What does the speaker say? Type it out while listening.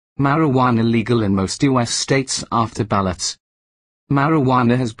Marijuana legal in most U.S. states after ballots.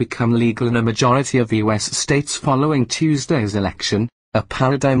 Marijuana has become legal in a majority of U.S. states following Tuesday's election, a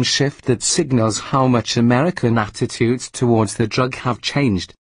paradigm shift that signals how much American attitudes towards the drug have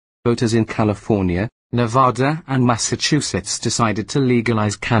changed. Voters in California, Nevada, and Massachusetts decided to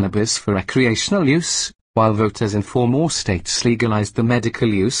legalize cannabis for recreational use, while voters in 4 more states legalized the medical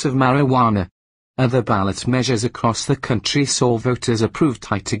use of marijuana. Other ballot measures across the country saw voters approve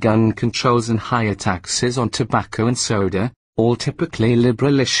tighter gun controls and higher taxes on tobacco and soda, all typically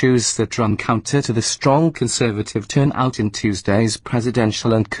liberal issues that run counter to the strong conservative turnout in Tuesday's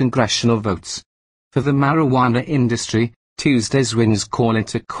presidential and congressional votes. For the marijuana industry, Tuesday's wins call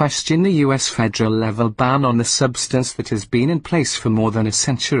into question the U.S. federal-level ban on the substance that has been in place for more than a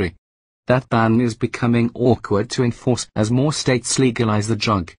century. That ban is becoming awkward to enforce as more states legalize the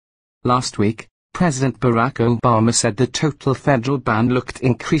drug. Last week, President Barack Obama said the total federal ban looked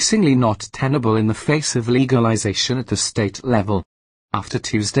increasingly not tenable in the face of legalization at the state level. After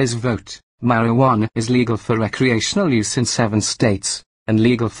Tuesday's vote, marijuana is legal for recreational use in 7 states, and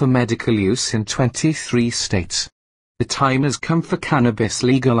legal for medical use in 23 states. The time has come for cannabis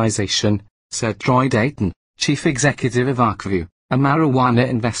legalization, said Troy Dayton, chief executive of ArcView, a marijuana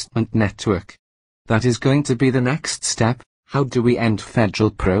investment network. That is going to be the next step. How do we end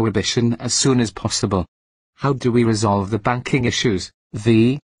federal prohibition as soon as possible? How do we resolve the banking issues,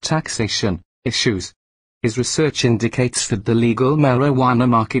 the taxation issues? His research indicates that the legal marijuana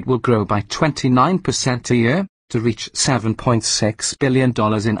market will grow by 29% a year, to reach $7.6 billion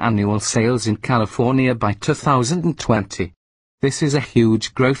in annual sales in California by 2020. This is a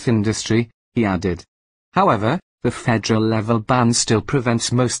huge growth industry, he added. However, the federal-level ban still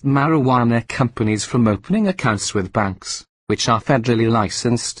prevents most marijuana companies from opening accounts with banks, which are federally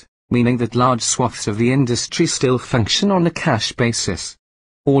licensed, meaning that large swaths of the industry still function on a cash basis.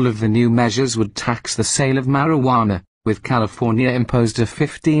 All of the new measures would tax the sale of marijuana, with California imposed a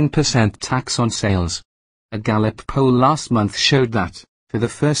 15% tax on sales. A Gallup poll last month showed that, for the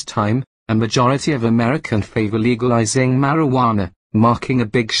first time, a majority of Americans favor legalizing marijuana, marking a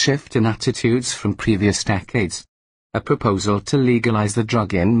big shift in attitudes from previous decades. A proposal to legalize the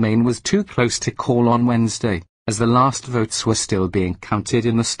drug in Maine was too close to call on Wednesday, as the last votes were still being counted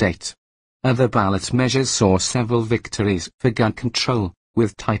in the state. Other ballot measures saw several victories for gun control,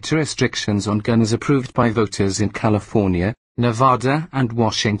 with tighter restrictions on guns approved by voters in California, Nevada, and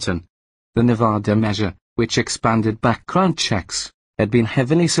Washington. The Nevada measure, which expanded background checks, had been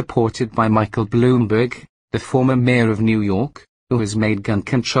heavily supported by Michael Bloomberg, the former mayor of New York, who has made gun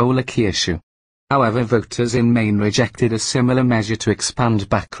control a key issue. However, voters in Maine rejected a similar measure to expand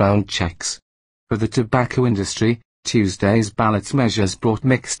background checks. For the tobacco industry, Tuesday's ballot measures brought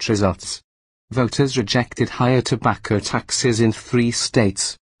mixed results. Voters rejected higher tobacco taxes in 3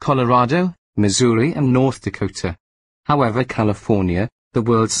 states, Colorado, Missouri, and North Dakota. However, California, the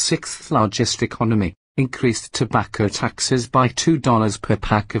world's 6th largest economy, increased tobacco taxes by $2 per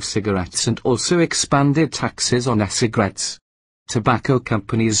pack of cigarettes and also expanded taxes on e-cigarettes. Tobacco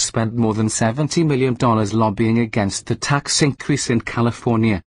companies spent more than $70 million lobbying against the tax increase in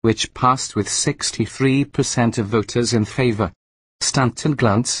California, which passed with 63% of voters in favor. Stanton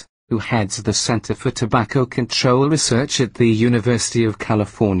Glantz, who heads the Center for Tobacco Control Research at the University of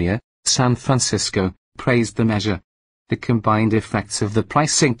California, San Francisco, praised the measure. The combined effects of the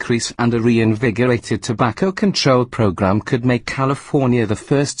price increase and a reinvigorated tobacco control program could make California the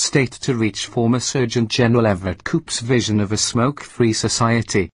first state to reach former Surgeon General Everett Koop's vision of a smoke-free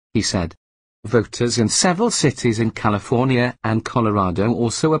society, he said. Voters in several cities in California and Colorado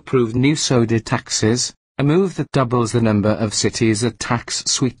also approved new soda taxes, a move that doubles the number of cities that tax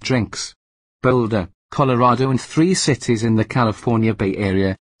sweet drinks. Boulder, Colorado, and 3 cities in the California Bay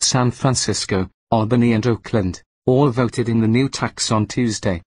Area, San Francisco, Albany, and Oakland, all voted in the new tax on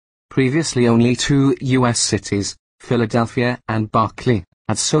Tuesday. Previously only 2 U.S. cities, Philadelphia and Berkeley,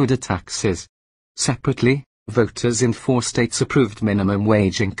 had soda taxes. Separately, voters in 4 states approved minimum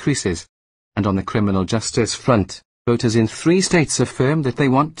wage increases. And on the criminal justice front, voters in 3 states affirmed that they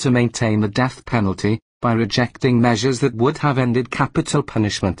want to maintain the death penalty, by rejecting measures that would have ended capital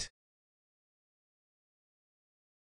punishment.